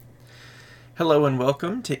Hello and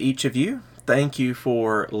welcome to each of you. Thank you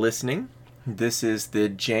for listening. This is the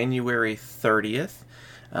January 30th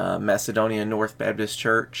Macedonia North Baptist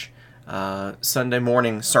Church Sunday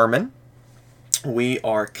morning sermon. We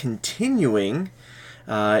are continuing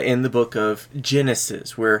in the book of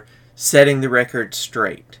Genesis. We're setting the record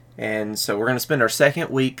straight. And so we're going to spend our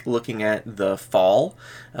second week looking at the fall.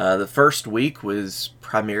 The first week was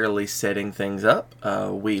primarily setting things up.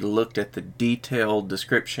 We looked at the detailed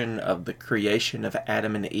description of the creation of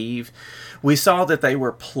Adam and Eve. We saw that they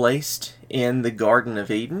were placed in the Garden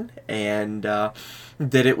of Eden and that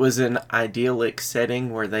it was an idyllic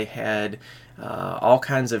setting where they had all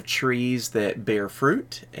kinds of trees that bear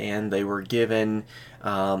fruit, and they were given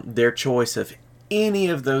their choice of any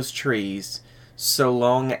of those trees so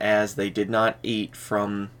long as they did not eat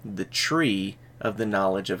from the tree of the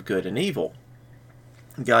knowledge of good and evil.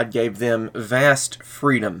 God gave them vast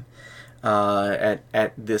freedom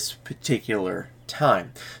at this particular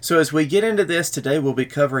time. So as we get into this today, we'll be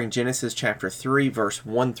covering Genesis chapter 3, verse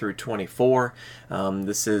 1 through 24.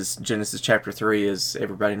 This is Genesis chapter 3, as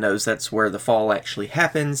everybody knows, that's where the fall actually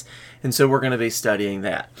happens, and so we're going to be studying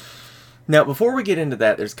that. Now, before we get into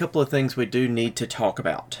that, there's a couple of things we do need to talk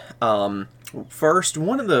about. First,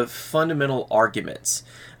 one of the fundamental arguments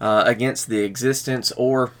against the existence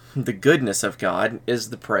or the goodness of God is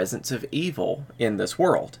the presence of evil in this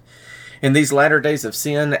world. In these latter days of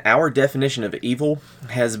sin, our definition of evil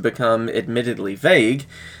has become admittedly vague,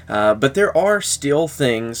 but there are still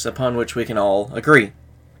things upon which we can all agree.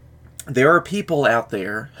 There are people out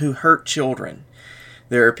there who hurt children.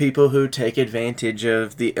 There are people who take advantage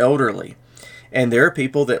of the elderly. And there are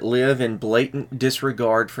people that live in blatant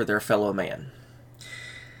disregard for their fellow man.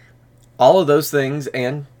 All of those things,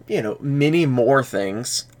 and many more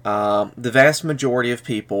things, the vast majority of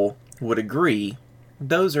people would agree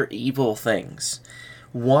those are evil things.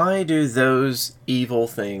 Why do those evil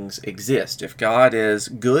things exist? If God is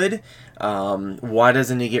good, why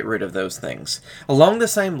doesn't He get rid of those things? Along the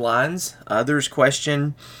same lines, others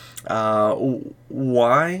question,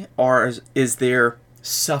 why is there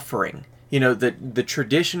suffering? The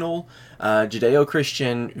traditional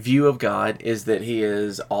Judeo-Christian view of God is that He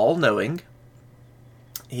is all-knowing,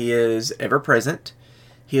 He is ever-present,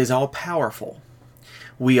 He is all-powerful.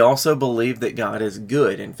 We also believe that God is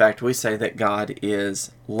good. In fact, we say that God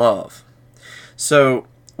is love. So,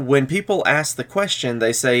 when people ask the question,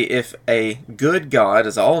 they say, if a good God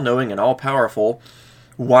is all-knowing and all-powerful,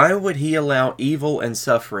 why would He allow evil and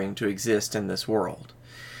suffering to exist in this world?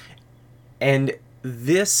 And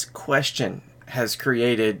this question has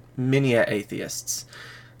created many atheists,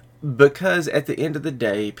 because at the end of the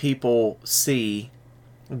day, people see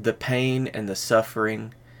the pain and the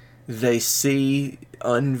suffering. They see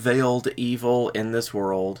unveiled evil in this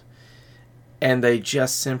world, and they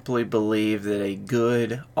just simply believe that a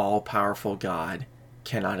good, all-powerful God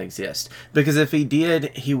cannot exist. Because if He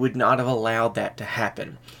did, He would not have allowed that to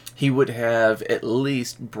happen. He would have at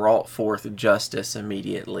least brought forth justice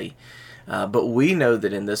immediately. But we know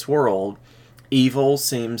that in this world, evil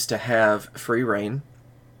seems to have free reign.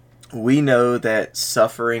 We know that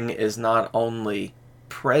suffering is not only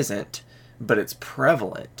present, but it's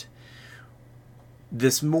prevalent.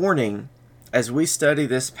 This morning, as we study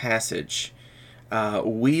this passage,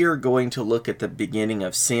 we are going to look at the beginning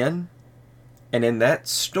of sin. And in that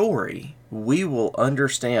story, we will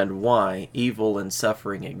understand why evil and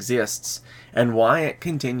suffering exists and why it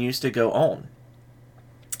continues to go on.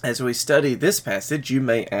 As we study this passage, you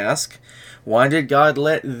may ask, why did God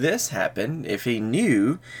let this happen if He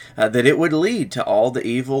knew that it would lead to all the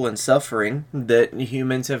evil and suffering that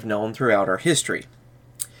humans have known throughout our history?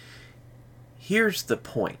 Here's the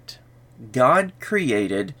point. God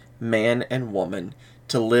created man and woman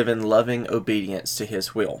to live in loving obedience to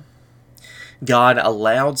His will. God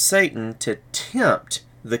allowed Satan to tempt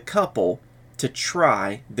the couple to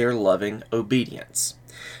try their loving obedience.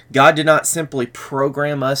 God did not simply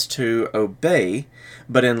program us to obey,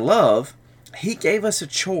 but in love, He gave us a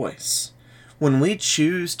choice. When we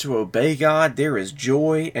choose to obey God, there is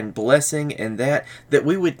joy and blessing in that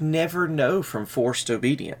we would never know from forced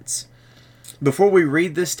obedience. Before we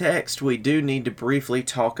read this text, we do need to briefly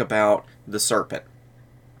talk about the serpent.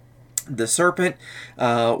 The serpent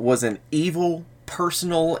was an evil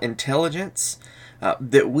personal intelligence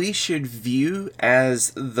that we should view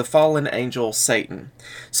as the fallen angel Satan.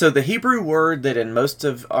 So the Hebrew word that in most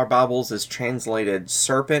of our Bibles is translated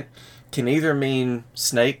serpent can either mean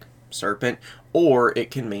snake, serpent, or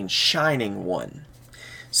it can mean shining one.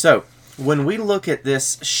 So when we look at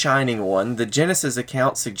this shining one, the Genesis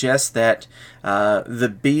account suggests that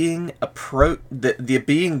the being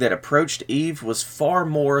that approached Eve was far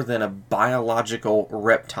more than a biological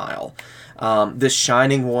reptile. This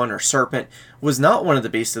shining one or serpent was not one of the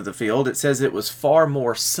beasts of the field. It says it was far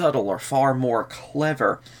more subtle or far more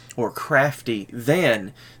clever or crafty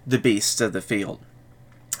than the beasts of the field.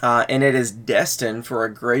 And it is destined for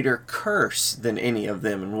a greater curse than any of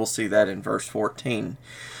them, and we'll see that in verse 14.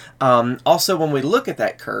 Also, when we look at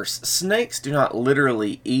that curse, snakes do not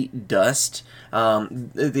literally eat dust.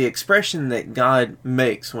 The expression that God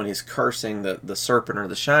makes when he's cursing the serpent or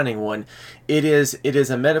the shining one, it is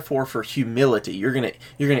a metaphor for humility. You're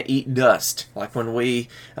gonna eat dust. Like when we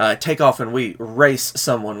take off and we race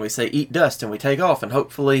someone, we say eat dust and we take off, and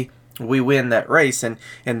hopefully we win that race, and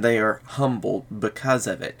they are humbled because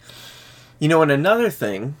of it. You know, and another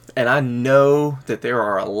thing, and I know that there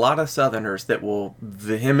are a lot of Southerners that will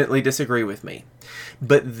vehemently disagree with me,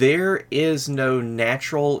 but there is no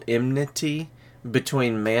natural enmity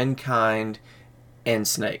between mankind and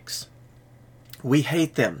snakes. We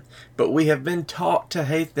hate them, but we have been taught to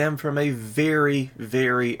hate them from a very,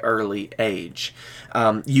 very early age.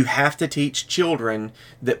 You have to teach children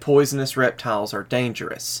that poisonous reptiles are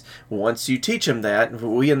dangerous. Once you teach them that,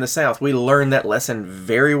 we in the South, we learn that lesson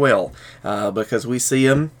very well because we see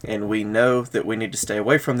them and we know that we need to stay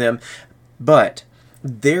away from them. But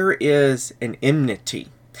there is an enmity.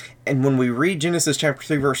 And when we read Genesis chapter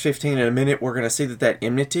 3, verse 15 in a minute, we're going to see that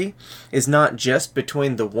enmity is not just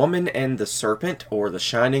between the woman and the serpent, or the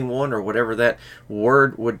shining one, or whatever that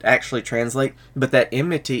word would actually translate, but that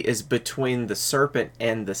enmity is between the serpent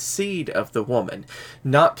and the seed of the woman.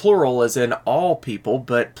 Not plural as in all people,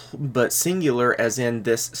 but singular as in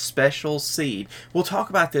this special seed. We'll talk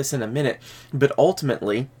about this in a minute, but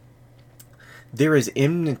ultimately, there is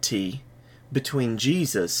enmity between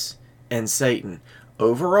Jesus and Satan.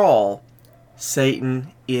 Overall,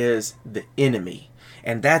 Satan is the enemy.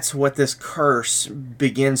 And that's what this curse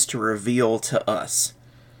begins to reveal to us.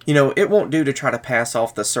 You know, it won't do to try to pass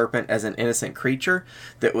off the serpent as an innocent creature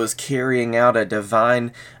that was carrying out a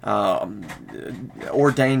divine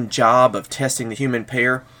ordained job of testing the human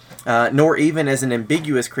pair, nor even as an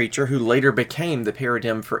ambiguous creature who later became the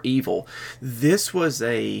paradigm for evil. This was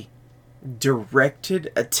a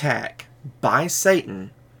directed attack by Satan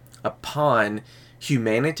upon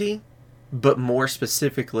humanity, but more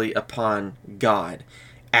specifically upon God.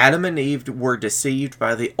 Adam and Eve were deceived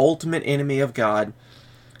by the ultimate enemy of God,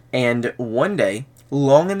 and one day,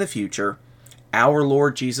 long in the future, our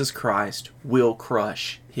Lord Jesus Christ will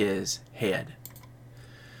crush his head.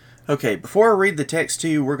 Okay, before I read the text to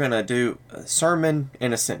you, we're going to do a sermon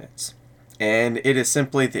in a sentence. And it is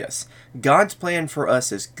simply this: God's plan for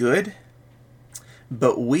us is good,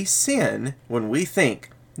 but we sin when we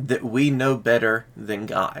think that we know better than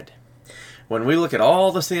God. When we look at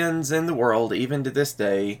all the sins in the world, even to this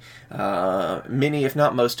day, many, if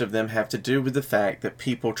not most of them, have to do with the fact that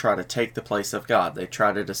people try to take the place of God. They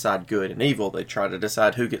try to decide good and evil. They try to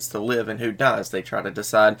decide who gets to live and who dies. They try to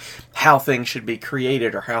decide how things should be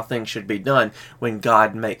created or how things should be done when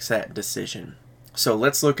God makes that decision. So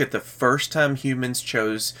let's look at the first time humans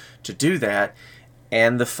chose to do that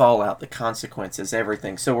and the fallout, the consequences,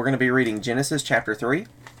 everything. So we're going to be reading Genesis chapter 3,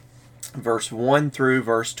 verse 1 through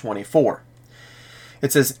verse 24.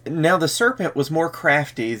 It says, "Now the serpent was more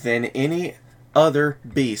crafty than any other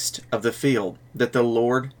beast of the field that the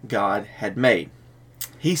Lord God had made.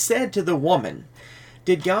 He said to the woman,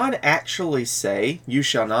 'Did God actually say, you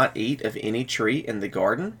shall not eat of any tree in the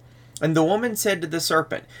garden?' And the woman said to the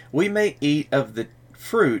serpent, 'We may eat of the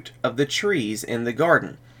fruit of the trees in the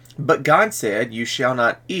garden. But God said, you shall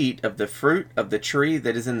not eat of the fruit of the tree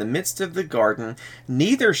that is in the midst of the garden,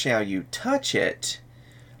 neither shall you touch it,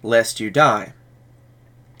 lest you die.'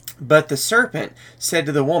 But the serpent said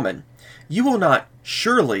to the woman, 'You will not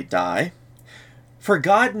surely die. For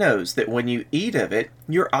God knows that when you eat of it,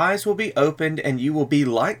 your eyes will be opened, and you will be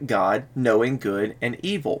like God, knowing good and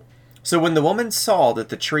evil.' So when the woman saw that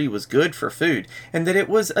the tree was good for food, and that it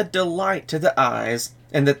was a delight to the eyes,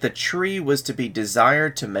 and that the tree was to be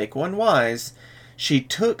desired to make one wise, she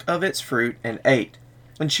took of its fruit and ate.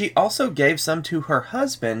 And she also gave some to her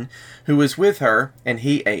husband who was with her, and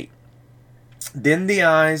he ate. Then the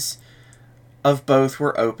eyes of both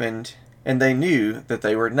were opened, and they knew that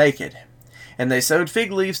they were naked. And they sewed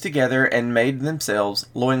fig leaves together and made themselves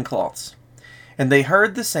loincloths. And they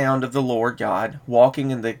heard the sound of the Lord God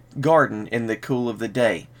walking in the garden in the cool of the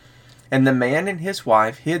day. And the man and his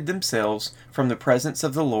wife hid themselves from the presence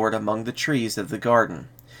of the Lord among the trees of the garden.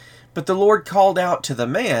 But the Lord called out to the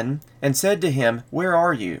man and said to him, 'Where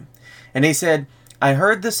are you?' And he said, I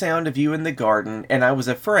heard the sound of you in the garden, and I was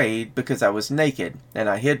afraid because I was naked, and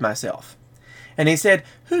I hid myself. And he said,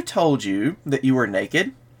 Who told you that you were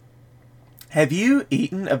naked? Have you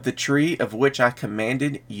eaten of the tree of which I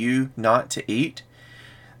commanded you not to eat?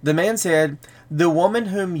 The man said, The woman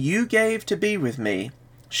whom you gave to be with me,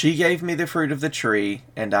 she gave me the fruit of the tree,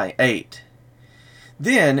 and I ate.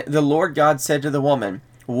 Then the Lord God said to the woman,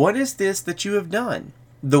 What is this that you have done?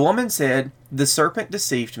 The woman said, The serpent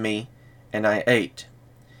deceived me, and I ate.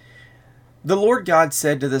 The Lord God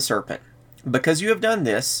said to the serpent, Because you have done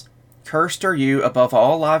this, cursed are you above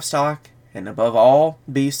all livestock, and above all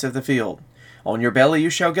beasts of the field. On your belly you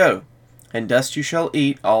shall go, and dust you shall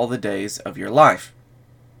eat all the days of your life.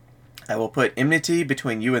 I will put enmity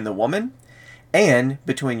between you and the woman, and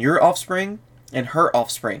between your offspring and her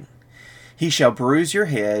offspring. He shall bruise your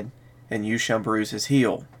head, and you shall bruise his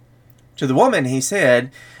heel. To the woman he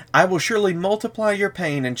said, I will surely multiply your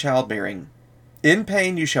pain in childbearing. In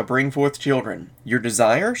pain you shall bring forth children. Your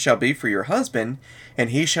desire shall be for your husband, and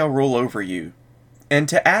he shall rule over you. And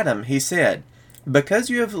to Adam he said, Because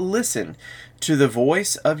you have listened to the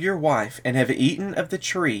voice of your wife, and have eaten of the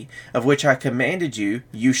tree of which I commanded you,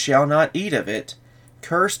 you shall not eat of it.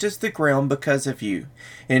 Cursed is the ground because of you.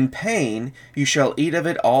 In pain you shall eat of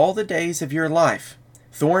it all the days of your life.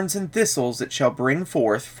 Thorns and thistles it shall bring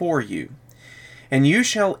forth for you. And you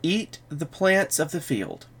shall eat the plants of the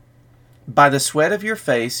field. By the sweat of your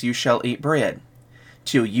face you shall eat bread,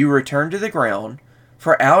 till you return to the ground,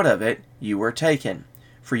 for out of it you were taken.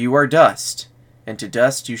 For you are dust, and to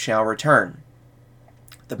dust you shall return.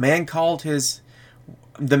 The man called his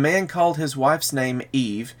wife's name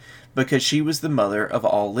Eve, because she was the mother of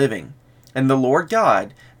all living. And the Lord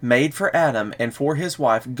God made for Adam and for his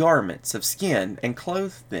wife garments of skin, and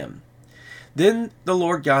clothed them. Then the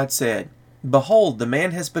Lord God said, Behold, the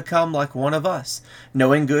man has become like one of us,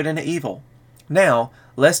 knowing good and evil. Now,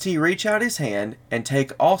 lest he reach out his hand, and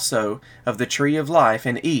take also of the tree of life,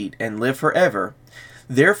 and eat, and live forever.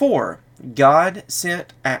 Therefore God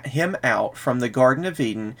sent him out from the Garden of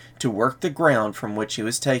Eden to work the ground from which he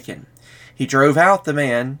was taken. He drove out the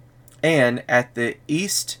man, and at the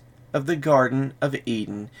east of the Garden of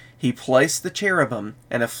Eden he placed the cherubim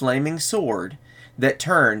and a flaming sword that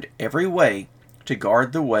turned every way to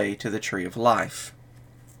guard the way to the tree of life.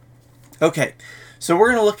 Okay, so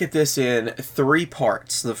we're going to look at this in 3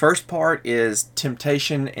 parts. The first part is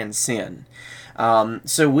temptation and sin.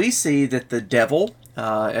 So we see that the devil,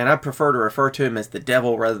 and I prefer to refer to him as the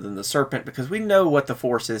devil rather than the serpent, because we know what the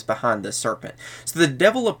force is behind the serpent. So the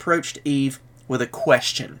devil approached Eve with a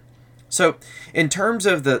question. So in terms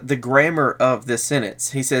of the grammar of this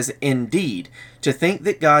sentence, he says, Indeed, to think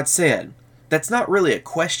that God said. That's not really a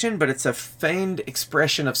question, but it's a feigned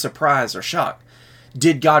expression of surprise or shock.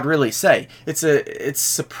 Did God really say? It's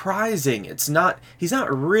surprising. He's not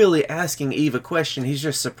really asking Eve a question. He's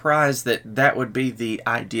just surprised that would be the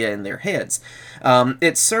idea in their heads.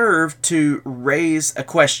 It served to raise a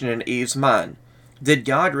question in Eve's mind. Did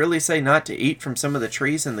God really say not to eat from some of the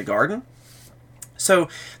trees in the garden? So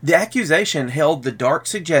the accusation held the dark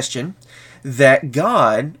suggestion that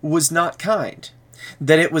God was not kind,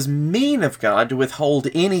 that it was mean of God to withhold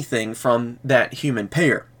anything from that human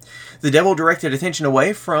pair. The devil directed attention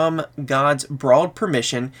away from God's broad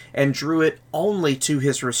permission and drew it only to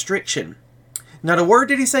his restriction. Not a word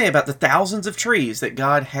did he say about the thousands of trees that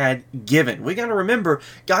God had given. We got to remember,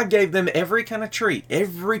 God gave them every kind of tree,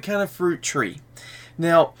 every kind of fruit tree.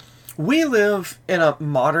 Now, we live in a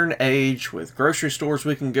modern age with grocery stores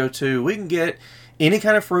we can go to. We can get any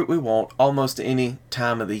kind of fruit we want almost any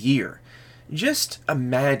time of the year. Just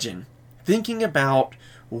imagine thinking about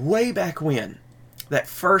way back when, that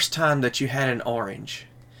first time that you had an orange,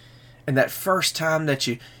 and that first time that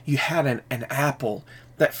you had an apple,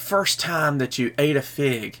 that first time that you ate a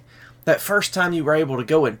fig, that first time you were able to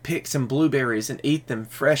go and pick some blueberries and eat them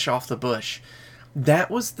fresh off the bush.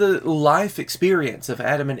 That was the life experience of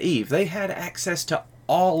Adam and Eve. They had access to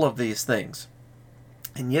all of these things.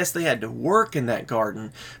 And yes, they had to work in that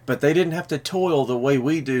garden, but they didn't have to toil the way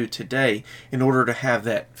we do today in order to have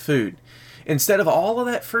that food. Instead of all of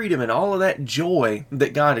that freedom and all of that joy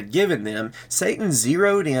that God had given them, Satan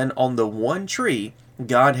zeroed in on the one tree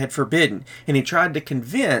God had forbidden, and he tried to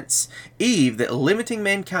convince Eve that limiting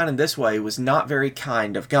mankind in this way was not very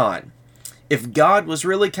kind of God. If God was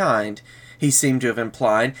really kind, he seemed to have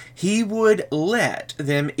implied, he would let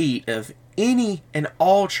them eat of any and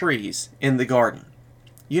all trees in the garden.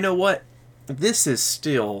 You know what? This is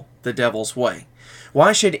still the devil's way.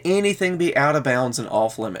 Why should anything be out of bounds and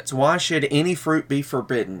off limits? Why should any fruit be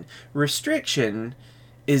forbidden? Restriction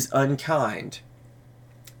is unkind.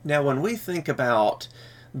 Now, when we think about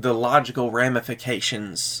the logical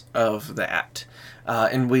ramifications of that.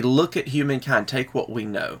 And we look at humankind, take what we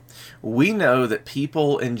know. We know that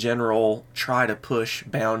people in general try to push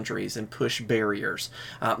boundaries and push barriers.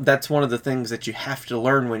 That's one of the things that you have to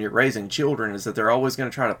learn when you're raising children, is that they're always going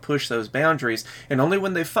to try to push those boundaries, and only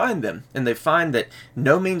when they find them, and they find that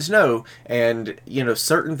no means no, and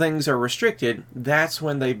certain things are restricted, that's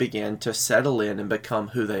when they begin to settle in and become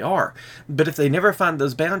who they are. But if they never find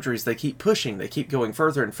those boundaries, they keep pushing, they keep going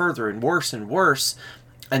further and further and worse,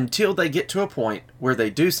 until they get to a point where they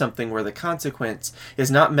do something where the consequence is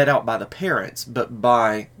not met out by the parents, but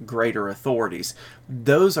by greater authorities.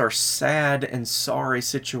 Those are sad and sorry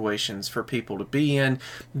situations for people to be in,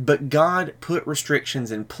 but God put restrictions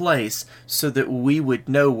in place so that we would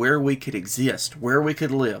know where we could exist, where we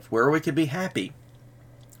could live, where we could be happy.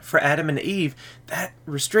 For Adam and Eve, that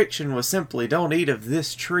restriction was simply, don't eat of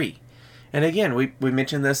this tree. And again, we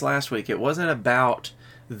mentioned this last week, it wasn't about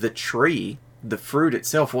the tree. The fruit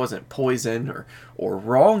itself wasn't poison or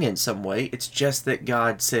wrong in some way. It's just that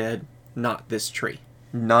God said, not this tree.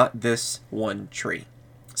 Not this one tree.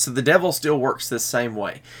 So the devil still works the same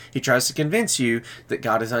way. He tries to convince you that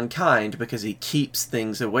God is unkind because he keeps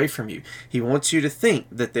things away from you. He wants you to think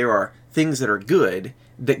that there are things that are good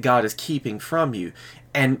that God is keeping from you.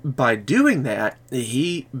 And by doing that,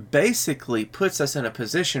 he basically puts us in a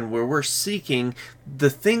position where we're seeking the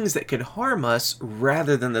things that could harm us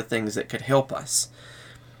rather than the things that could help us.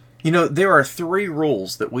 There are 3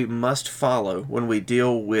 rules that we must follow when we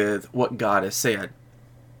deal with what God has said.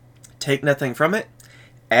 Take nothing from it,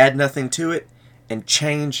 add nothing to it, and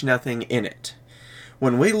change nothing in it.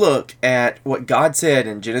 When we look at what God said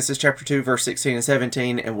in Genesis chapter 2, verse 16 and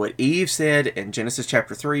 17, and what Eve said in Genesis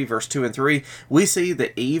chapter 3, verse 2 and 3, we see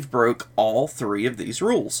that Eve broke all 3 of these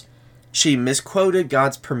rules. She misquoted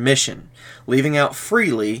God's permission. Leaving out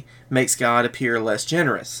freely makes God appear less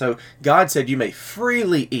generous. So God said you may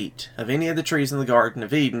freely eat of any of the trees in the Garden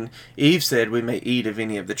of Eden. Eve said we may eat of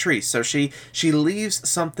any of the trees. So she leaves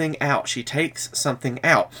something out. She takes something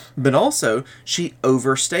out. But also she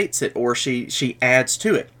overstates it, or she adds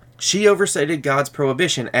to it. She overstated God's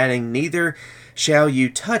prohibition, adding neither shall you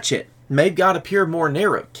touch it. Made God appear more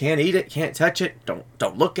narrow. Can't eat it, can't touch it,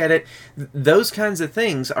 don't look at it. Those kinds of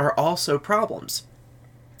things are also problems.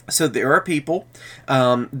 So there are people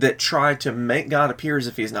that try to make God appear as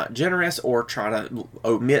if he's not generous, or try to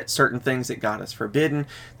omit certain things that God has forbidden.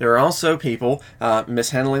 There are also people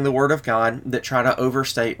mishandling the Word of God that try to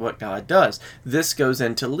overstate what God does. This goes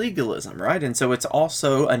into legalism, right? And so it's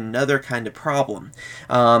also another kind of problem.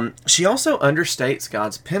 She also understates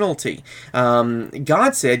God's penalty.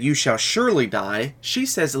 God said, you shall surely die. She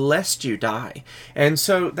says, lest you die. And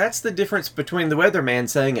so that's the difference between the weatherman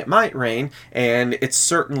saying it might rain and it's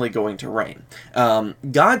certainly going to rain.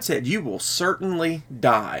 God said you will certainly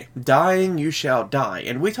die. Dying you shall die.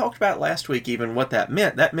 And we talked about last week even what that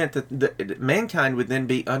meant. That meant that mankind would then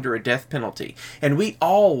be under a death penalty. And we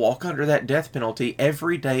all walk under that death penalty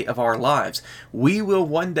every day of our lives. We will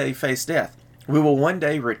one day face death. We will one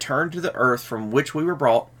day return to the earth from which we were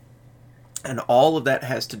brought. And all of that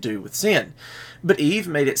has to do with sin. But Eve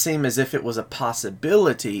made it seem as if it was a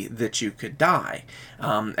possibility that you could die.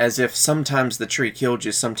 As if sometimes the tree killed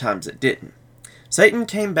you, sometimes it didn't. Satan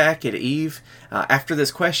came back at Eve. After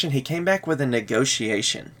this question, he came back with a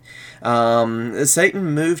negotiation.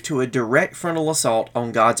 Satan moved to a direct frontal assault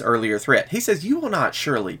on God's earlier threat. He says, you will not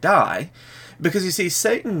surely die. Because you see,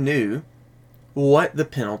 Satan knew what the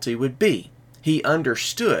penalty would be. He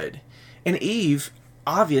understood. And Eve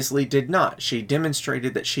obviously did not. She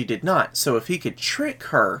demonstrated that she did not. So if he could trick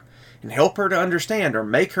her and help her to understand, or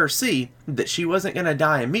make her see that she wasn't going to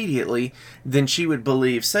die immediately, then she would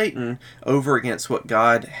believe Satan over against what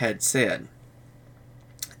God had said.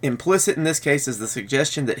 Implicit in this case is the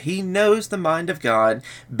suggestion that he knows the mind of God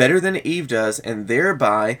better than Eve does, and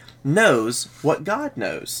thereby knows what God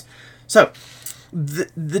knows. So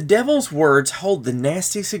the devil's words hold the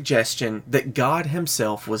nasty suggestion that God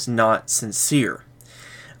himself was not sincere.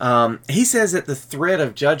 He says that the threat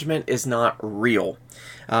of judgment is not real.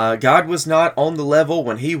 God was not on the level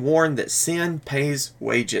when he warned that sin pays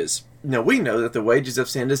wages. Now, we know that the wages of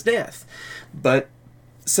sin is death. But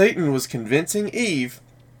Satan was convincing Eve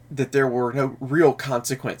that there were no real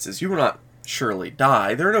consequences. You will not surely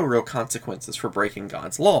die. There are no real consequences for breaking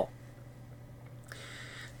God's law.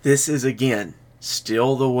 This is, again,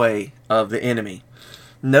 still the way of the enemy.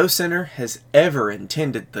 No sinner has ever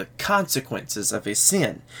intended the consequences of his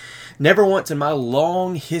sin. Never once in my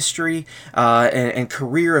long history and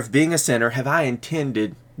career of being a sinner have I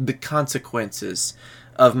intended the consequences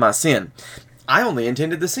of my sin. I only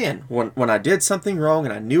intended the sin. When I did something wrong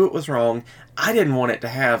and I knew it was wrong, I didn't want it to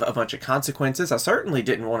have a bunch of consequences. I certainly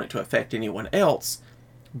didn't want it to affect anyone else,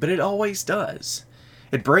 but it always does.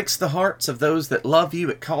 It breaks the hearts of those that love you,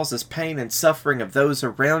 it causes pain and suffering of those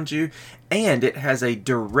around you, and it has a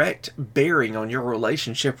direct bearing on your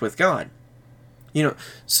relationship with God.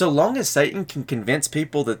 So long as Satan can convince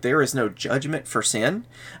people that there is no judgment for sin,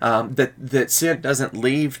 that sin doesn't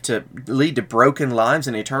lead to broken lives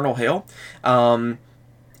and eternal hell,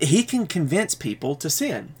 he can convince people to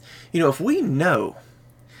sin. If we know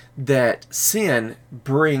that sin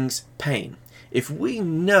brings pain, if we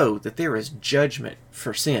know that there is judgment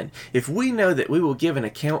for sin, if we know that we will give an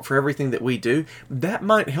account for everything that we do, that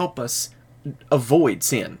might help us avoid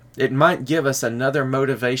sin. It might give us another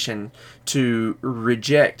motivation to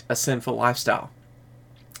reject a sinful lifestyle.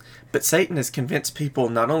 But Satan has convinced people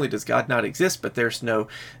not only does God not exist, but there's no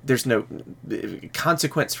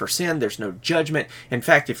consequence for sin, there's no judgment. In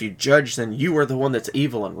fact, if you judge, then you are the one that's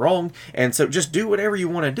evil and wrong, and so just do whatever you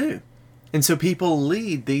want to do. And so people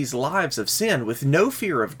lead these lives of sin with no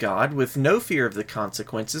fear of God, with no fear of the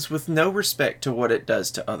consequences, with no respect to what it does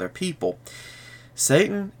to other people.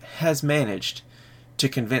 Satan has managed to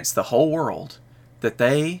convince the whole world that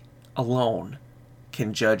they alone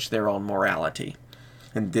can judge their own morality.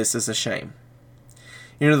 And this is a shame.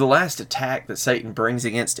 The last attack that Satan brings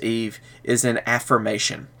against Eve is an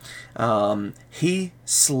affirmation. He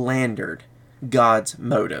slandered God's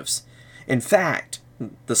motives. In fact,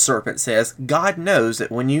 the serpent says, God knows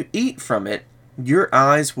that when you eat from it, your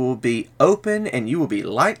eyes will be open and you will be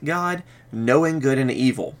like God, knowing good and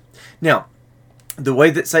evil. Now, the way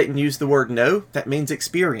that Satan used the word know, that means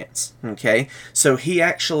experience, okay? So he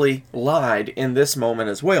actually lied in this moment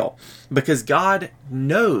as well, because God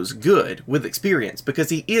knows good with experience, because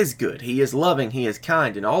he is good, he is loving, he is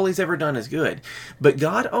kind, and all he's ever done is good. But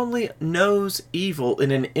God only knows evil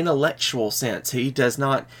in an intellectual sense. He does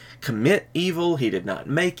not commit evil, he did not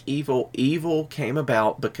make evil. Evil came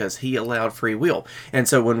about because he allowed free will. And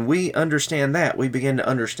so when we understand that, we begin to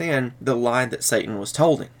understand the lie that Satan was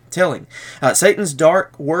telling. Satan's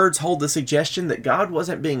dark words hold the suggestion that God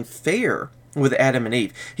wasn't being fair with Adam and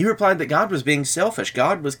Eve. He replied that God was being selfish.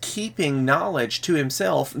 God was keeping knowledge to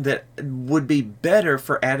himself that would be better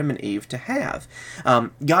for Adam and Eve to have.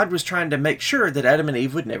 God was trying to make sure that Adam and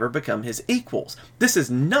Eve would never become his equals. This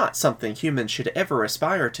is not something humans should ever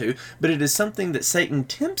aspire to, but it is something that Satan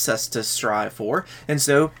tempts us to strive for, and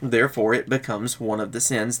so therefore it becomes one of the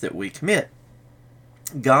sins that we commit.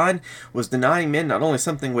 God was denying men not only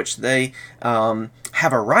something which they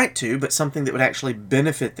have a right to, but something that would actually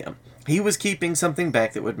benefit them. He was keeping something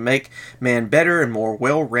back that would make man better and more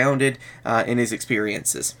well-rounded in his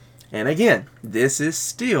experiences. And again, this is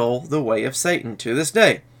still the way of Satan to this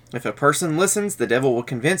day. If a person listens, the devil will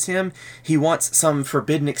convince him he wants some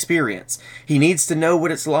forbidden experience. He needs to know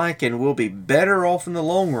what it's like and will be better off in the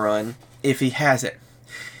long run if he has it.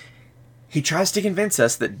 He tries to convince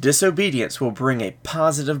us that disobedience will bring a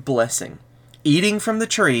positive blessing. Eating from the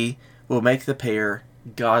tree will make the pair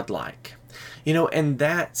godlike. And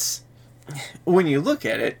that's, when you look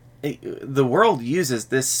at it, the world uses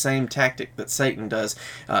this same tactic that Satan does,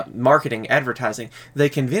 marketing, advertising. They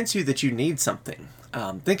convince you that you need something.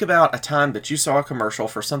 Think about a time that you saw a commercial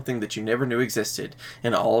for something that you never knew existed,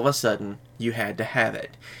 and all of a sudden you had to have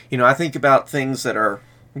it. I think about things that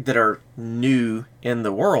are new in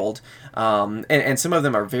the world, and some of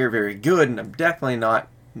them are very, very good, and I'm definitely not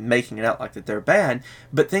making it out like that they're bad,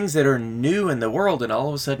 but things that are new in the world, and all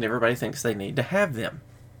of a sudden everybody thinks they need to have them.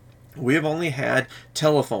 We have only had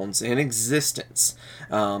telephones in existence.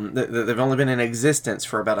 They've only been in existence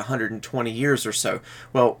for about 120 years or so.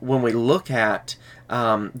 Well, when we look at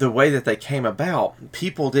the way that they came about,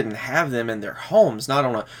 people didn't have them in their homes, not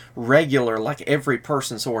on a regular, like every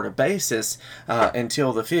person sort of basis,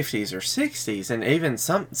 until the 50s or 60s, and even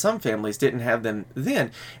some families didn't have them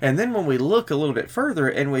then. And then when we look a little bit further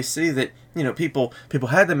and we see that people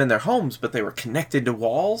had them in their homes, but they were connected to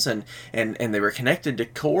walls and they were connected to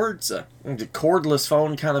cords. The cordless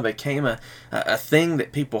phone kind of became a thing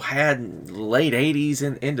that people had in the late 80s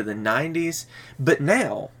and into the 90s. But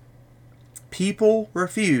now, people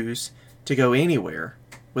refuse to go anywhere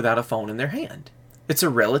without a phone in their hand. It's a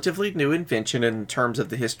relatively new invention in terms of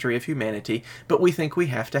the history of humanity, but we think we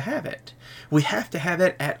have to have it. We have to have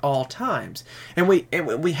it at all times. And we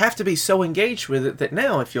have to be so engaged with it that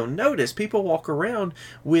now, if you'll notice, people walk around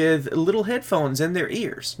with little headphones in their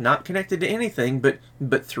ears, not connected to anything,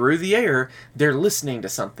 but through the air, they're listening to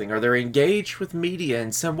something, or they're engaged with media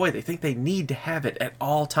in some way. They think they need to have it at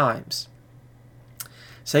all times.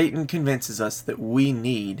 Satan convinces us that we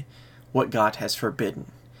need what God has forbidden.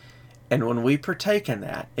 And when we partake in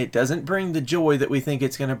that, it doesn't bring the joy that we think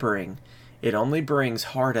it's going to bring. It only brings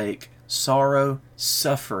heartache, sorrow,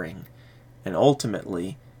 suffering, and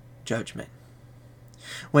ultimately, judgment.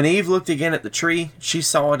 When Eve looked again at the tree, she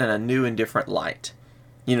saw it in a new and different light.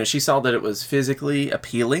 She saw that it was physically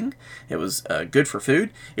appealing. It was good for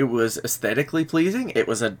food. It was aesthetically pleasing. It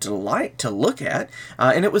was a delight to look at.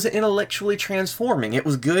 And it was intellectually transforming. It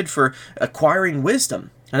was good for acquiring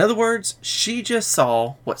wisdom. In other words, she just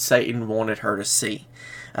saw what Satan wanted her to see.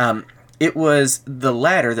 It was the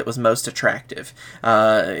latter that was most attractive.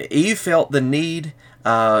 Eve felt the need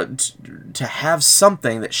to have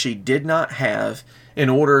something that she did not have in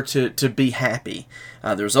order to be happy.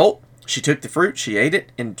 The result? She took the fruit, she ate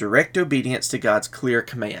it, in direct obedience to God's clear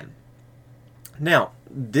command. Now,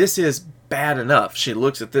 this is bad enough. She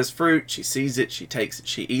looks at this fruit, she sees it, she takes it,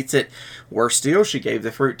 she eats it. Worse still, she gave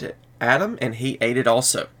the fruit to Adam, and he ate it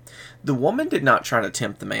also. The woman did not try to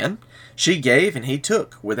tempt the man. She gave, and he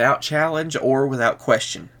took, without challenge or without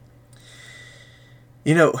question.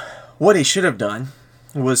 What he should have done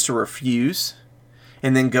was to refuse,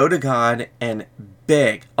 and then go to God and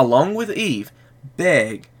beg, along with Eve,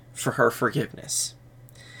 beg for her forgiveness.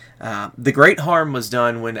 The great harm was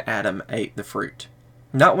done when Adam ate the fruit,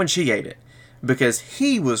 not when she ate it, because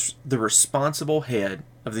he was the responsible head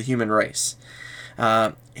of the human race.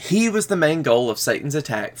 He was the main goal of Satan's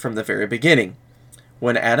attack from the very beginning.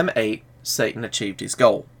 When Adam ate, Satan achieved his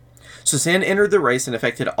goal. So sin entered the race and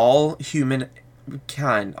affected all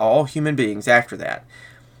humankind, all human beings after that.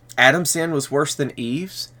 Adam's sin was worse than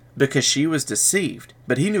Eve's because she was deceived,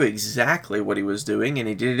 but he knew exactly what he was doing, and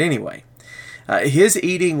he did it anyway. His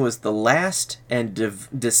eating was the last and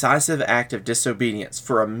decisive act of disobedience,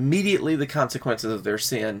 for immediately the consequences of their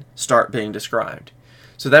sin start being described.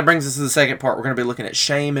 So that brings us to the second part. We're going to be looking at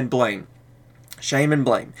shame and blame. Shame and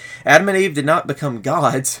blame. Adam and Eve did not become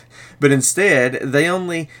gods, but instead they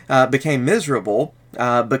only became miserable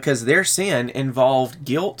because their sin involved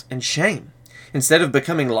guilt and shame. Instead of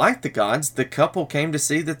becoming like the gods, the couple came to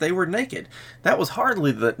see that they were naked. That was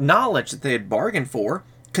hardly the knowledge that they had bargained for.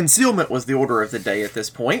 Concealment was the order of the day at this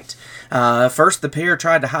point. First, the pair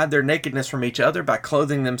tried to hide their nakedness from each other by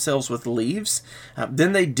clothing themselves with leaves.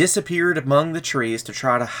 Then they disappeared among the trees to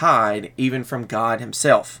try to hide even from God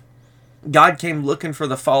himself. God came looking for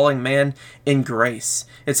the falling man in grace.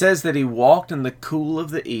 It says that he walked in the cool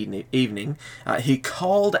of the evening. He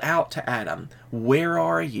called out to Adam, "Where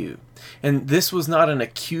are you?" And this was not an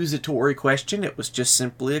accusatory question. It was just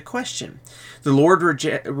simply a question. The Lord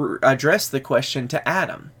addressed the question to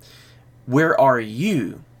Adam. Where are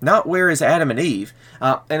you? Not where is Adam and Eve.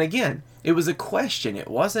 And again, it was a question. It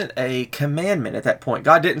wasn't a commandment at that point.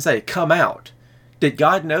 God didn't say, "Come out." Did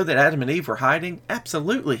God know that Adam and Eve were hiding?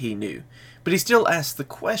 Absolutely he knew. But he still asked the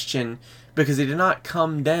question because he did not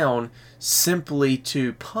come down simply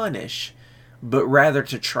to punish, but rather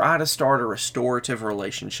to try to start a restorative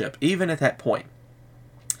relationship, even at that point.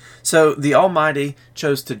 So the Almighty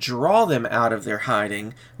chose to draw them out of their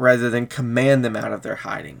hiding rather than command them out of their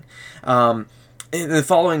hiding. In the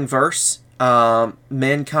following verse,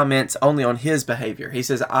 man comments only on his behavior. He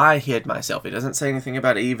says, "I hid myself." He doesn't say anything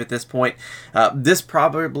about Eve at this point. This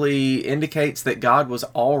probably indicates that God was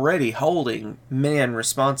already holding man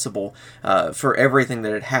responsible for everything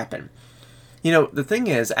that had happened. The thing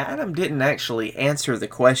is, Adam didn't actually answer the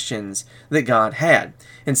questions that God had.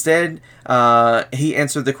 Instead, he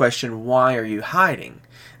answered the question, "Why are you hiding?"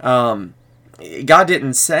 God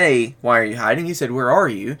didn't say, "Why are you hiding?" He said, "Where are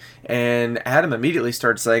you?" And Adam immediately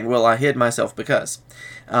started saying, "Well, I hid myself because."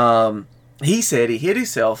 He said he hid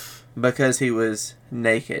himself because he was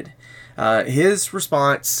naked. His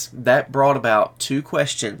response, that brought about two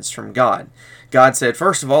questions from God. God said,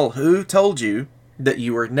 first of all, "Who told you that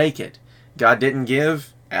you were naked?" God didn't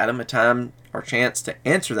give Adam a time or chance to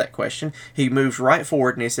answer that question. He moves right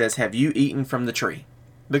forward and he says, "Have you eaten from the tree?"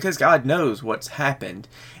 Because God knows what's happened,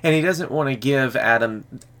 and he doesn't want to give Adam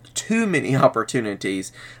too many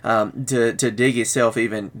opportunities to dig himself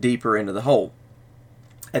even deeper into the hole.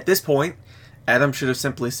 At this point, Adam should have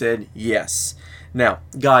simply said yes. Now,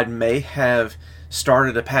 God may have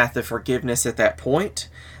started a path of forgiveness at that point,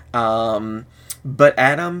 but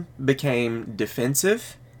Adam became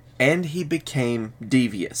defensive and he became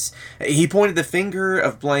devious. He pointed the finger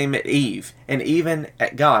of blame at Eve and even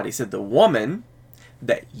at God. He said, "The woman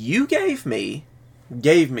that you gave me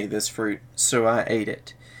this fruit, so I ate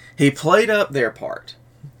it." He played up their part.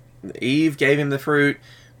 Eve gave him the fruit,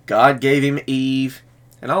 God gave him Eve,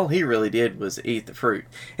 and all he really did was eat the fruit.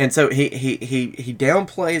 And so he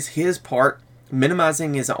downplays his part,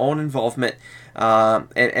 minimizing his own involvement,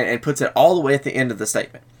 and puts it all the way at the end of the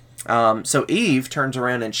statement. So Eve turns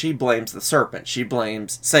around and she blames the serpent. She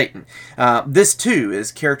blames Satan. This too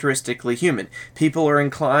is characteristically human. People are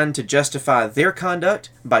inclined to justify their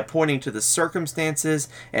conduct by pointing to the circumstances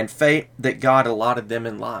and fate that God allotted them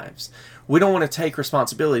in lives. We don't want to take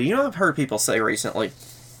responsibility. You know, I've heard people say recently,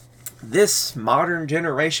 this modern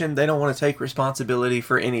generation, they don't want to take responsibility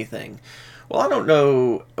for anything. Well, I don't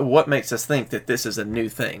know what makes us think that this is a new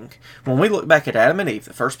thing. When we look back at Adam and Eve,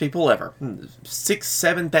 the first people ever,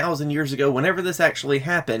 7,000 years ago, whenever this actually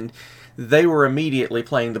happened, they were immediately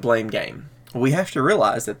playing the blame game. We have to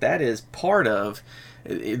realize that that is part of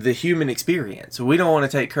the human experience. We don't want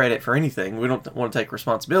to take credit for anything. We don't want to take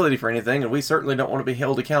responsibility for anything, and we certainly don't want to be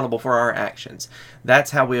held accountable for our actions.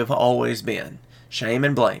 That's how we have always been. Shame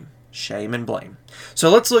and blame. Shame and blame. So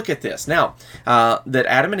let's look at this. Now, that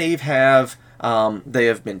Adam and Eve they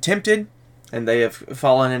have been tempted and they have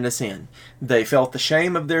fallen into sin. They felt the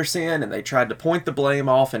shame of their sin and they tried to point the blame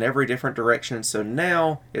off in every different direction. So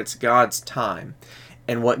now it's God's time.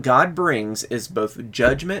 And what God brings is both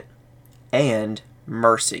judgment and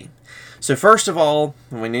mercy. So first of all,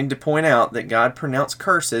 we need to point out that God pronounced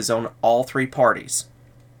curses on all three parties.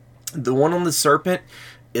 The one on the serpent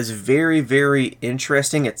is very, very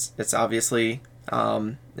interesting. It's obviously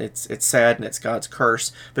it's sad and it's God's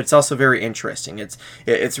curse, but it's also very interesting.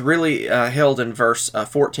 It's really held in verse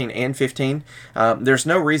 14 and 15. There's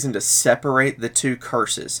no reason to separate the two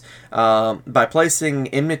curses. By placing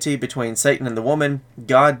enmity between Satan and the woman,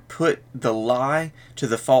 God put the lie to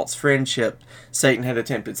the false friendship Satan had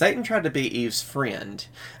attempted. Satan tried to be Eve's friend,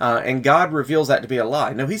 and God reveals that to be a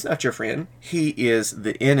lie. No, he's not your friend. He is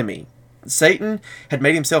the enemy. Satan had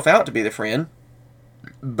made himself out to be the friend,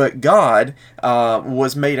 but God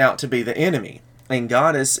was made out to be the enemy. And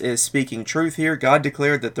God is speaking truth here. God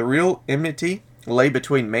declared that the real enmity lay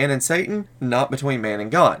between man and Satan, not between man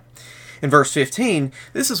and God. In verse 15,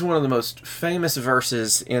 this is one of the most famous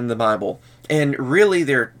verses in the Bible. And really,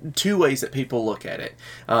 there are two ways that people look at it.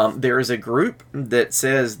 There is a group that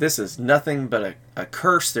says this is nothing but a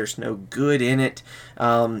curse. There's no good in it.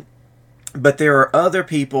 But there are other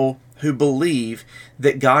people who believe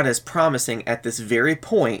that God is promising at this very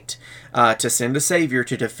point to send a Savior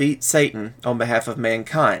to defeat Satan on behalf of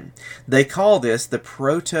mankind. They call this the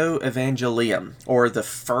Proto-Evangelium, or the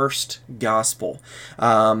first gospel.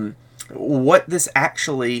 What this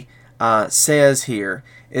actually says here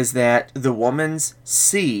is that the woman's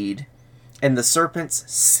seed and the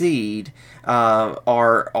serpent's seed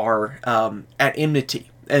are at enmity.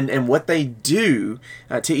 And what they do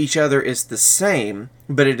to each other is the same,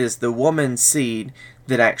 but it is the woman's seed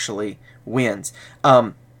that actually wins.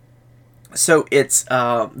 So it's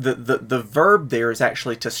the verb there is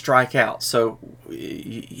actually to strike out. So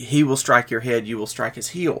he will strike your head, you will strike his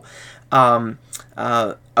heel. A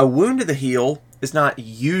wound to the heel is not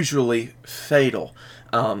usually fatal.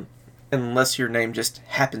 Unless your name just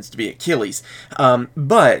happens to be Achilles.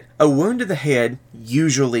 But a wound to the head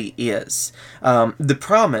usually is. The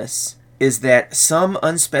promise is that some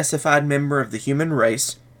unspecified member of the human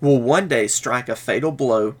race will one day strike a fatal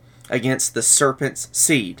blow against the serpent's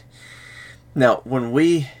seed. Now, when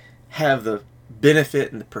we have the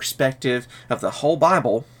benefit and the perspective of the whole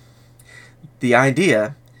Bible, the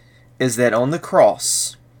idea is that on the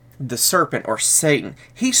cross, the serpent, or Satan,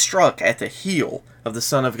 he struck at the heel of the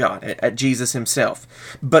Son of God, at Jesus himself.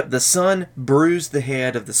 But the Son bruised the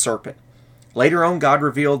head of the serpent. Later on, God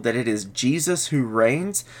revealed that it is Jesus who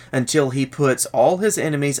reigns until he puts all his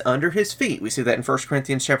enemies under his feet. We see that in 1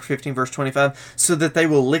 Corinthians chapter 15, verse 25, so that they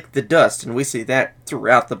will lick the dust. And we see that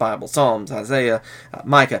throughout the Bible, Psalms, Isaiah,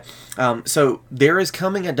 Micah. So there is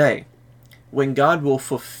coming a day when God will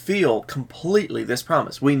fulfill completely this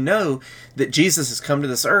promise. We know that Jesus has come to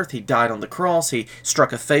this earth. He died on the cross. He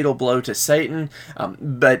struck a fatal blow to Satan.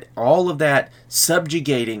 But all of that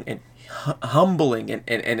subjugating and humbling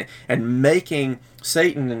and making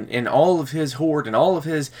Satan and all of his horde and all of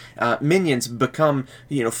his minions become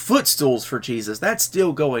footstools for Jesus, that's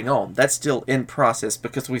still going on. That's still in process,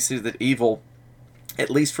 because we see that evil, at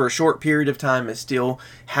least for a short period of time, is still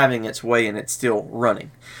having its way and it's still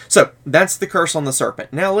running. So that's the curse on the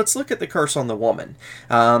serpent. Now let's look at the curse on the woman.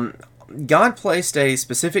 God placed a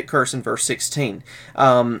specific curse in verse 16.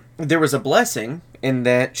 There was a blessing in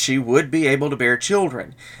that she would be able to bear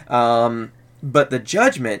children. But the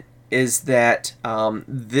judgment is that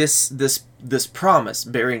this promise,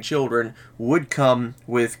 bearing children, would come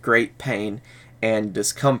with great pain and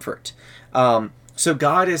discomfort. So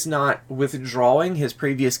God is not withdrawing his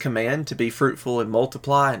previous command to be fruitful and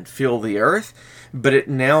multiply and fill the earth, but it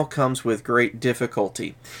now comes with great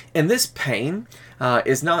difficulty. And this pain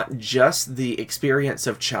is not just the experience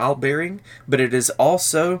of childbearing, but it is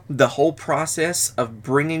also the whole process of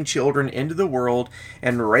bringing children into the world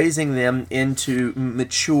and raising them into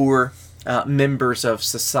mature members of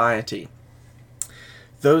society.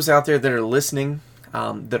 Those out there that are listening,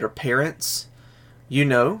 that are parents, you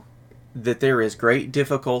know that there is great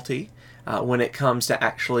difficulty when it comes to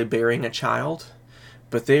actually bearing a child,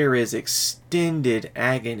 but there is extended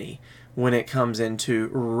agony when it comes into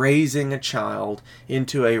raising a child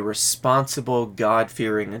into a responsible,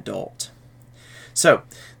 God-fearing adult. So,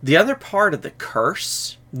 the other part of the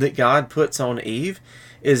curse that God puts on Eve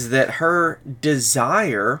is that her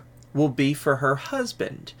desire will be for her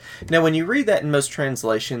husband. Now, when you read that in most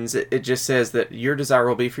translations, it just says that your desire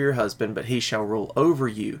will be for your husband, but he shall rule over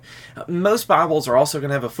you. Most Bibles are also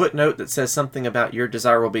going to have a footnote that says something about your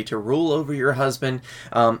desire will be to rule over your husband.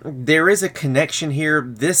 There is a connection here.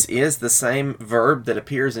 This is the same verb that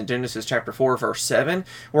appears in Genesis chapter 4, verse 7,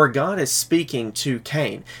 where God is speaking to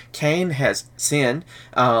Cain. Cain has sinned,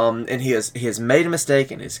 and he has made a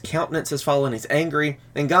mistake, and his countenance has fallen. He's angry,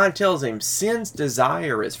 and God tells him, sin's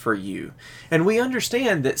desire is for you. And we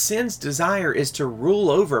understand that sin's desire is to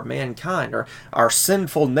rule over mankind, or our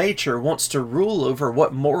sinful nature wants to rule over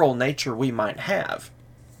what moral nature we might have.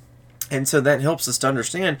 And so that helps us to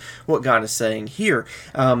understand what God is saying here.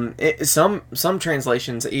 Some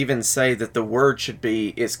translations even say that the word should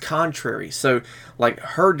be is contrary. So, like,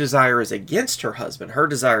 her desire is against her husband. Her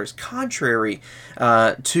desire is contrary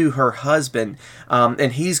to her husband,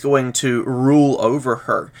 and he's going to rule over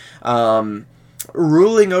her.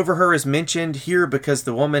 Ruling over her is mentioned here because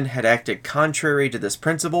the woman had acted contrary to this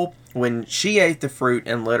principle when she ate the fruit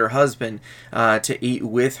and let her husband to eat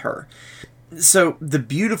with her. So the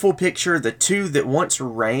beautiful picture, the two that once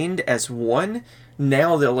reigned as one,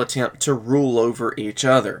 now they'll attempt to rule over each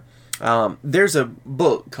other. There's a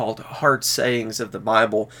book called Hard Sayings of the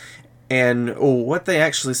Bible, and what they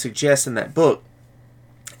actually suggest in that book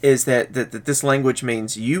is that this language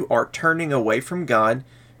means you are turning away from God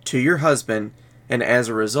to your husband, and as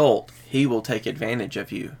a result, he will take advantage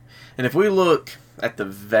of you. And if we look at the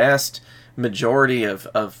vast majority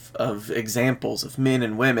of examples of men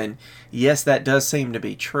and women, yes, that does seem to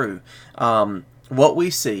be true. What we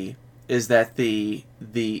see is that the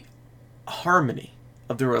harmony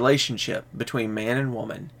of the relationship between man and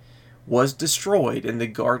woman was destroyed in the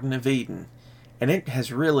Garden of Eden, and it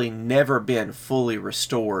has really never been fully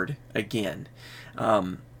restored again.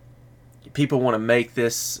 People want to make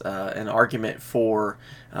this an argument for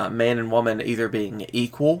man and woman either being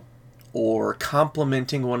equal or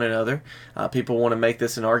complementing one another. People want to make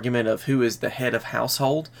this an argument of who is the head of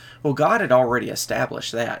household. Well, God had already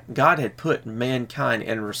established that. God had put mankind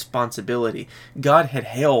in responsibility. God had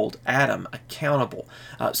held Adam accountable.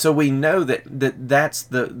 So we know that's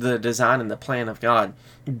the design and the plan of God.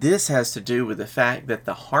 This has to do with the fact that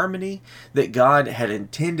the harmony that God had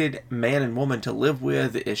intended man and woman to live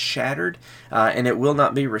with is shattered, and it will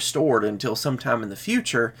not be restored until sometime in the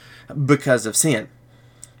future because of sin.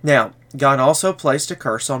 Now, God also placed a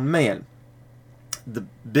curse on man. The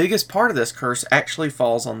biggest part of this curse actually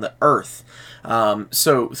falls on the earth.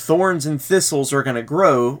 So thorns and thistles are going to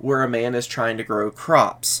grow where a man is trying to grow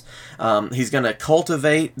crops. He's going to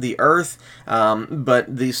cultivate the earth,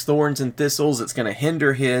 but these thorns and thistles, it's going to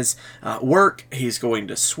hinder his work. He's going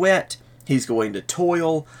to sweat. He's going to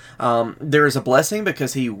toil. There is a blessing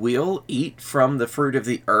because he will eat from the fruit of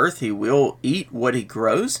the earth. He will eat what he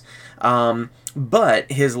grows. But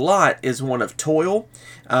his lot is one of toil,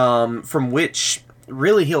 from which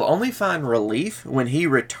really he'll only find relief when he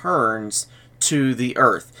returns to the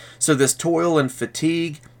earth. So this toil and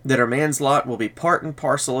fatigue that are man's lot will be part and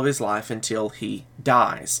parcel of his life until he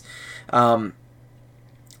dies.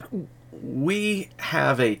 We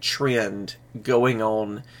have a trend going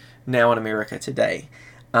on now in America today.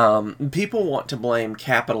 People want to blame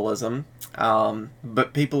capitalism,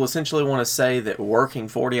 but people essentially want to say that working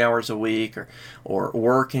 40 hours a week or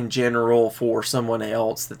work in general for someone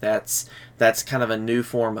else, that's kind of a new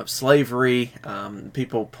form of slavery.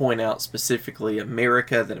 People point out specifically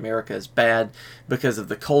America, that America is bad because of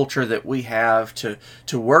the culture that we have to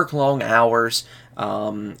work long hours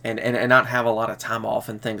and not have a lot of time off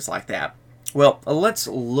and things like that. Well, let's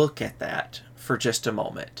look at that for just a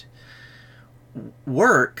moment.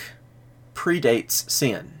 Work predates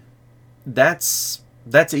sin. That's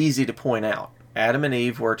easy to point out. Adam and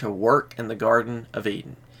Eve were to work in the Garden of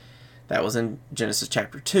Eden. That was in Genesis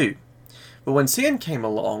chapter 2. But when sin came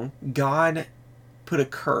along, God put a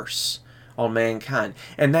curse on mankind.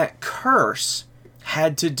 And that curse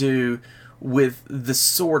had to do with the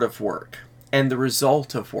sort of work and the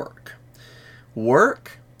result of work.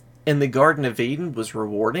 Work in the Garden of Eden was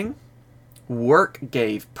rewarding. Work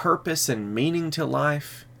gave purpose and meaning to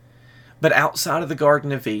life. But outside of the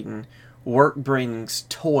Garden of Eden, work brings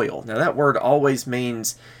toil. Now that word always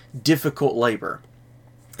means difficult labor.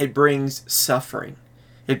 It brings suffering.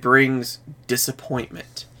 It brings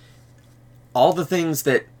disappointment. All the things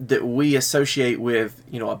that we associate with,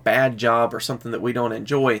 a bad job or something that we don't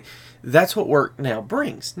enjoy, that's what work now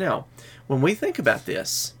brings. Now, when we think about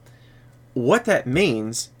this, what that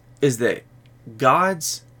means is that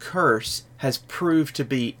God's curse has proved to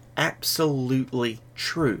be absolutely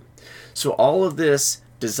true. So all of this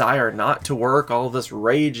desire not to work, all of this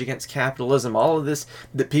rage against capitalism, all of this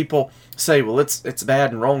that people say, well, it's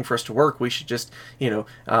bad and wrong for us to work. We should just,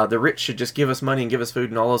 the rich should just give us money and give us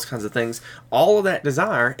food and all those kinds of things. All of that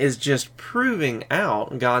desire is just proving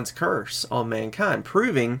out God's curse on mankind,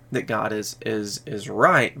 proving that God is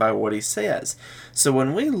right by what he says. So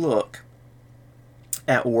when we look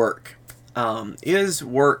at work, is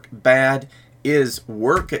work bad? Is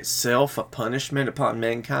work itself a punishment upon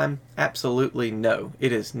mankind? Absolutely no,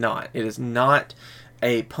 it is not. It is not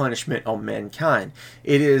a punishment on mankind.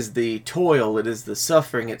 It is the toil, it is the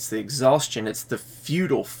suffering, it's the exhaustion, it's the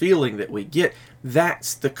futile feeling that we get.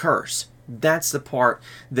 That's the curse. That's the part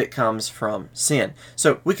that comes from sin.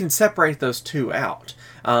 So we can separate those two out.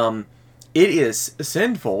 It is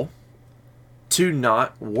sinful to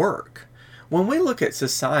not work. When we look at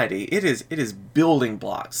society, it is building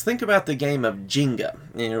blocks. Think about the game of Jenga.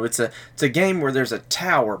 It's a game where there's a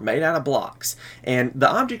tower made out of blocks, and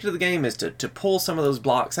the object of the game is to pull some of those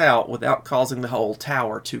blocks out without causing the whole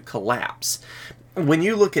tower to collapse. When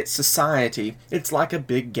you look at society, it's like a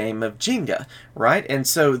big game of Jenga, right? And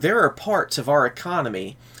so there are parts of our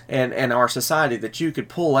economy and our society that you could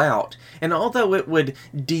pull out, and although it would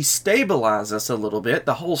destabilize us a little bit,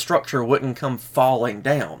 the whole structure wouldn't come falling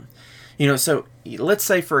down. So let's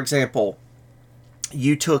say, for example,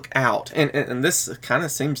 you took out, and this kind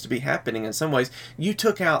of seems to be happening in some ways, you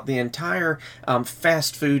took out the entire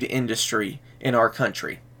fast food industry in our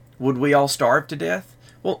country. Would we all starve to death?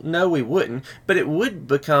 Well, no, we wouldn't, but it would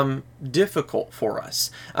become difficult for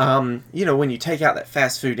us. When you take out that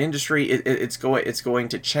fast food industry, it's going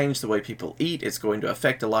to change the way people eat. It's going to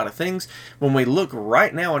affect a lot of things. When we look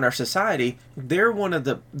right now in our society, they're one of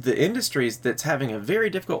the industries that's having a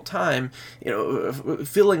very difficult time,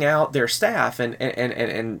 filling out their staff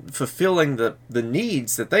and fulfilling the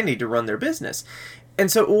needs that they need to run their business.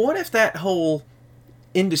 And so what if that whole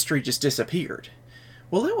industry just disappeared?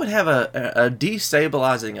 Well, it would have a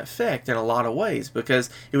destabilizing effect in a lot of ways because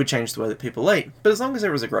it would change the way that people ate. But as long as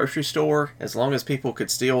there was a grocery store, as long as people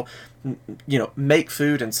could still, make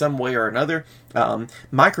food in some way or another,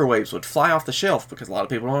 microwaves would fly off the shelf because a lot of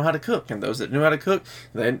people don't know how to cook. And those that knew how to cook,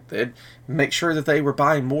 they'd make sure that they were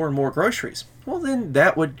buying more and more groceries. Well, then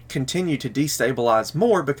that would continue to destabilize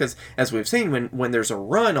more because, as we've seen, when there's a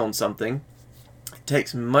run on something, it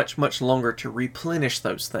takes much, much longer to replenish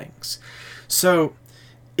those things. So,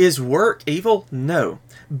 is work evil? No,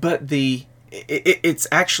 but it's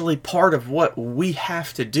actually part of what we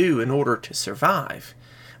have to do in order to survive.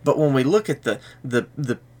 But when we look at the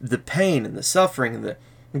pain and the suffering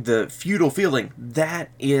and the futile feeling, that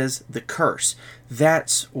is the curse.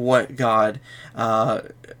 That's what God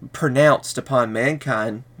pronounced upon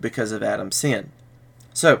mankind because of Adam's sin.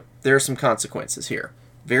 So there are some consequences here.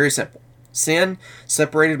 Very simple. Sin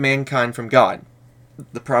separated mankind from God.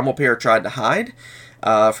 The primal pair tried to hide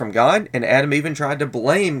from God, and Adam even tried to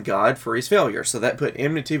blame God for his failure. So that put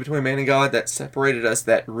enmity between man and God. That separated us.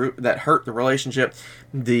 That hurt the relationship.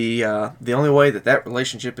 The only way that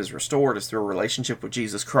relationship is restored is through a relationship with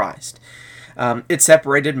Jesus Christ. It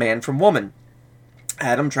separated man from woman.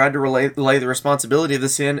 Adam tried to lay the responsibility of the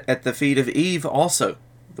sin at the feet of Eve also.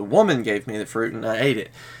 The woman gave me the fruit and I ate it.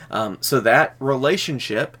 So that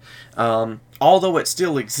relationship, although it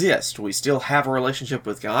still exists, we still have a relationship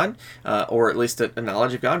with God, or at least a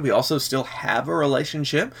knowledge of God. We also still have a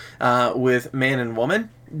relationship with man and woman,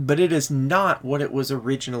 but it is not what it was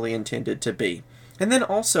originally intended to be. And then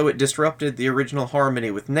also it disrupted the original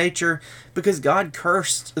harmony with nature because God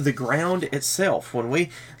cursed the ground itself. When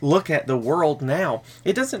we look at the world now,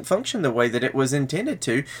 it doesn't function the way that it was intended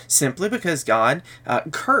to simply because God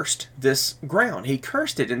cursed this ground. He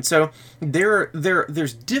cursed it. And so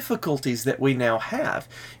there's difficulties that we now have.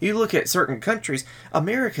 You look at certain countries,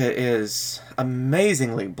 America is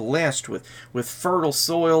amazingly blessed with fertile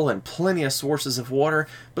soil and plenty of sources of water.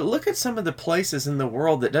 But look at some of the places in the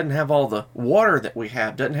world that doesn't have all the water that that we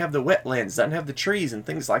have, doesn't have the wetlands, doesn't have the trees and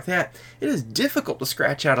things like that. It is difficult to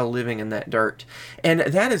scratch out a living in that dirt. And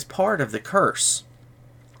that is part of the curse.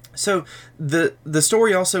 So the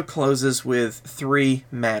story also closes with three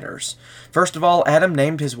matters. First of all, Adam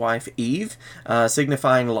named his wife Eve,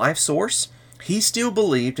 signifying life source. He still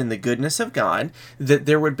believed in the goodness of God, that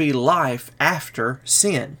there would be life after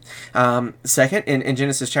sin. Second, in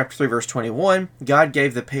Genesis chapter 3, verse 21, God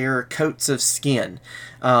gave the pair coats of skin.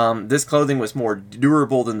 This clothing was more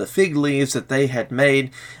durable than the fig leaves that they had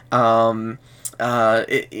made.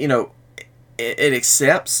 It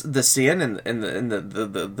accepts the sin and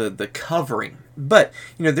the covering. But,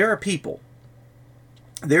 there are people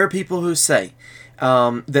who say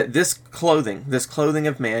that this clothing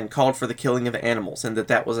of man called for the killing of animals, and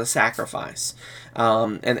that was a sacrifice.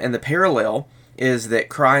 And the parallel is that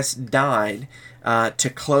Christ died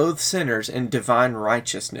to clothe sinners in divine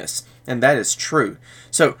righteousness. And that is true.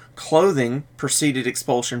 So clothing preceded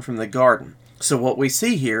expulsion from the garden. So what we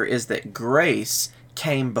see here is that grace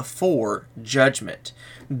came before judgment.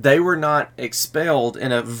 They were not expelled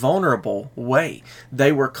in a vulnerable way.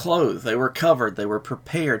 They were clothed, they were covered, they were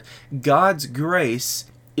prepared. God's grace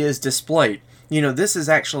is displayed. This is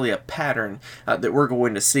actually a pattern that we're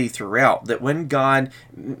going to see throughout, that when God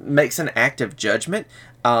makes an act of judgment,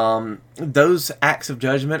 those acts of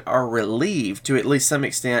judgment are relieved to at least some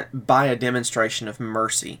extent by a demonstration of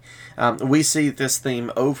mercy. We see this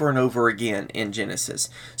theme over and over again in Genesis.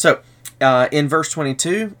 So, in verse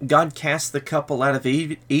 22, God cast the couple out of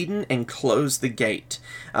Eden and closed the gate,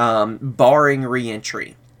 barring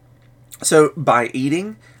re-entry. So by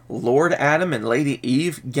eating, Lord Adam and Lady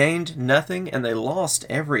Eve gained nothing, and they lost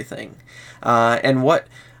everything. And what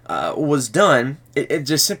was done, it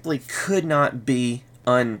just simply could not be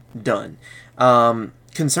undone.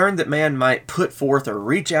 Concerned that man might put forth or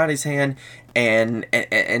reach out his hand and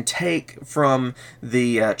take from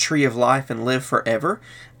the tree of life and live forever.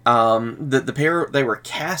 The pair, they were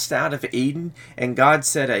cast out of Eden, and God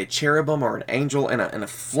set a cherubim or an angel and a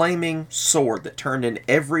flaming sword that turned in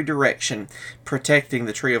every direction, protecting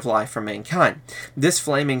the tree of life from mankind. This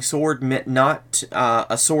flaming sword meant not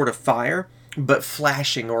a sword of fire, but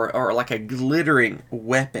flashing or like a glittering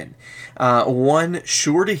weapon, one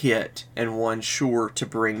sure to hit and one sure to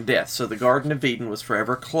bring death. So the Garden of Eden was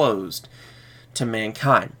forever closed to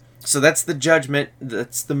mankind. So that's the judgment,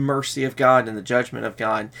 that's the mercy of God and the judgment of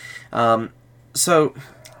God. So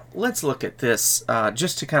let's look at this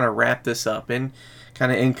just to kind of wrap this up in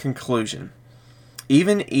conclusion.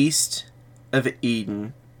 Even east of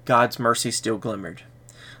Eden, God's mercy still glimmered.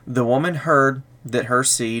 The woman heard that her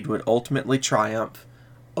seed would ultimately triumph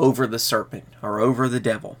over the serpent or over the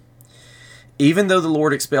devil. Even though the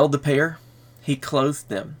Lord expelled the pair, he clothed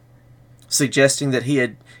them, suggesting that he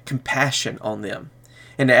had compassion on them.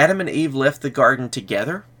 And Adam and Eve left the garden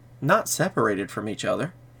together, not separated from each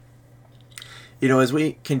other. As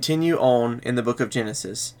we continue on in the book of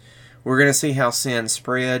Genesis, we're going to see how sin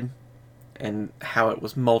spread and how it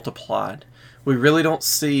was multiplied. We really don't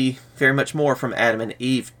see very much more from Adam and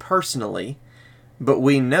Eve personally, but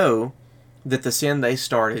we know that the sin they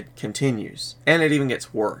started continues, and it even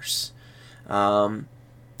gets worse. The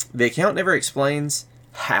account never explains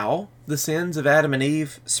how the sins of Adam and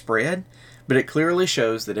Eve spread, but it clearly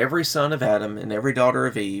shows that every son of Adam and every daughter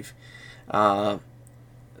of Eve,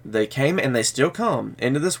 they came and they still come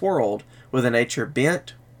into this world with a nature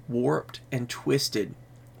bent, warped, and twisted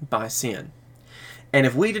by sin. And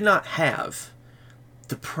if we did not have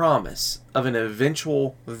the promise of an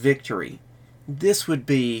eventual victory, this would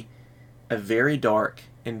be a very dark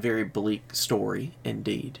and very bleak story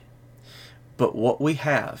indeed. But what we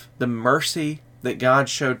have, the mercy that God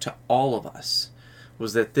showed to all of us,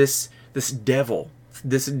 was that this devil,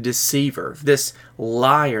 this deceiver, this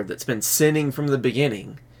liar that's been sinning from the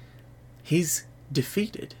beginning, he's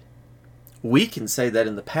defeated. We can say that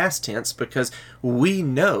in the past tense because we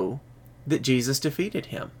know that Jesus defeated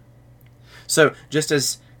him. So just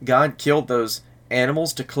as God killed those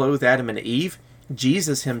animals to clothe Adam and Eve,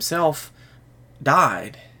 Jesus himself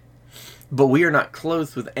died. But we are not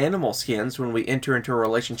clothed with animal skins when we enter into a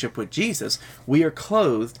relationship with Jesus. We are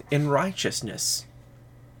clothed in righteousness.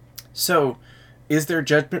 So, is there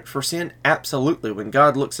judgment for sin? Absolutely. When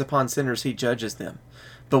God looks upon sinners, he judges them.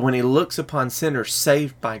 But when he looks upon sinners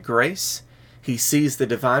saved by grace, he sees the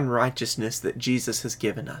divine righteousness that Jesus has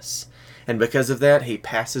given us. And because of that, he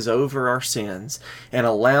passes over our sins and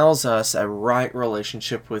allows us a right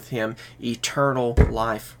relationship with him, eternal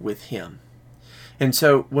life with him. And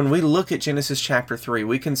so when we look at Genesis chapter 3,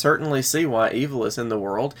 we can certainly see why evil is in the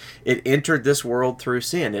world. It entered this world through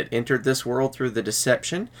sin. It entered this world through the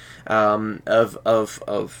deception of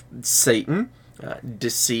Satan,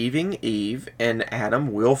 deceiving Eve and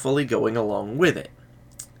Adam willfully going along with it.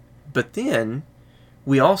 But then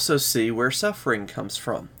we also see where suffering comes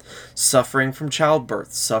from. Suffering from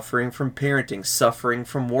childbirth, suffering from parenting, suffering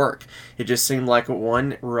from work. It just seemed like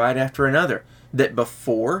one right after another. That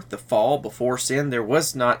before the fall, before sin, there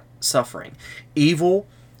was not suffering. Evil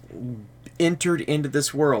entered into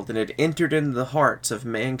this world, and it entered into the hearts of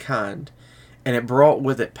mankind, and it brought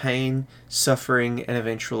with it pain, suffering, and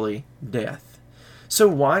eventually death. So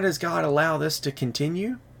why does God allow this to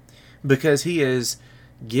continue? Because He is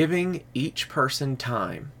giving each person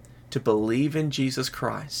time to believe in Jesus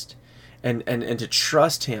Christ and to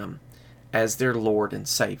trust Him as their Lord and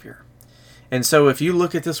Savior. And so if you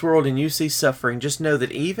look at this world and you see suffering, just know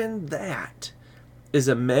that even that is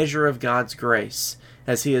a measure of God's grace,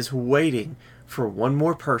 as He is waiting for one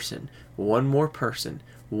more person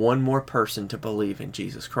to believe in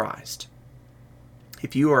Jesus Christ.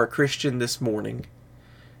 If you are a Christian this morning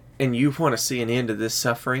and you want to see an end to this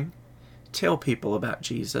suffering, tell people about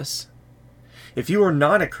Jesus. If you are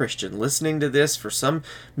not a Christian listening to this, for some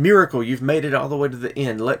miracle you've made it all the way to the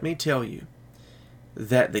end, let me tell you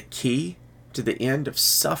that the key to the end of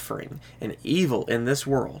suffering and evil in this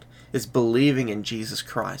world is believing in Jesus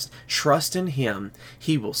Christ. Trust in Him.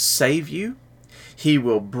 He will save you. He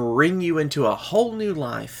will bring you into a whole new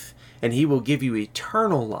life, and He will give you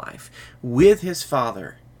eternal life with His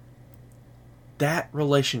Father. That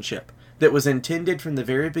relationship that was intended from the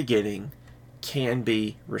very beginning can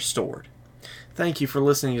be restored. Thank you for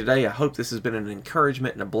listening today. I hope this has been an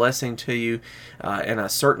encouragement and a blessing to you, and I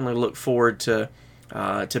certainly look forward to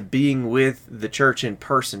being with the church in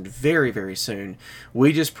person very, very soon.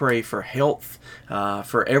 We just pray for health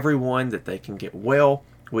for everyone, that they can get well.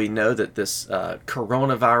 We know that this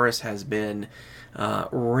coronavirus has been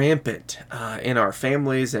rampant in our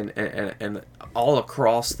families and all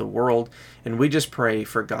across the world, and we just pray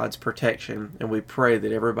for God's protection, and we pray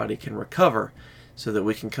that everybody can recover so that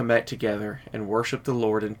we can come back together and worship the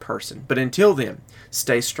Lord in person. But until then,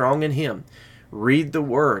 stay strong in Him. Read the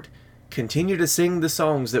Word. Continue to sing the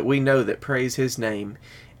songs that we know that praise His name,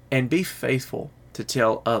 and be faithful to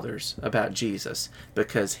tell others about Jesus,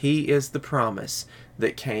 because He is the promise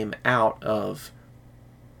that came out of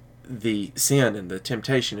the sin and the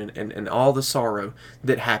temptation and all the sorrow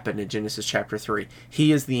that happened in Genesis chapter 3.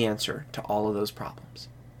 He is the answer to all of those problems.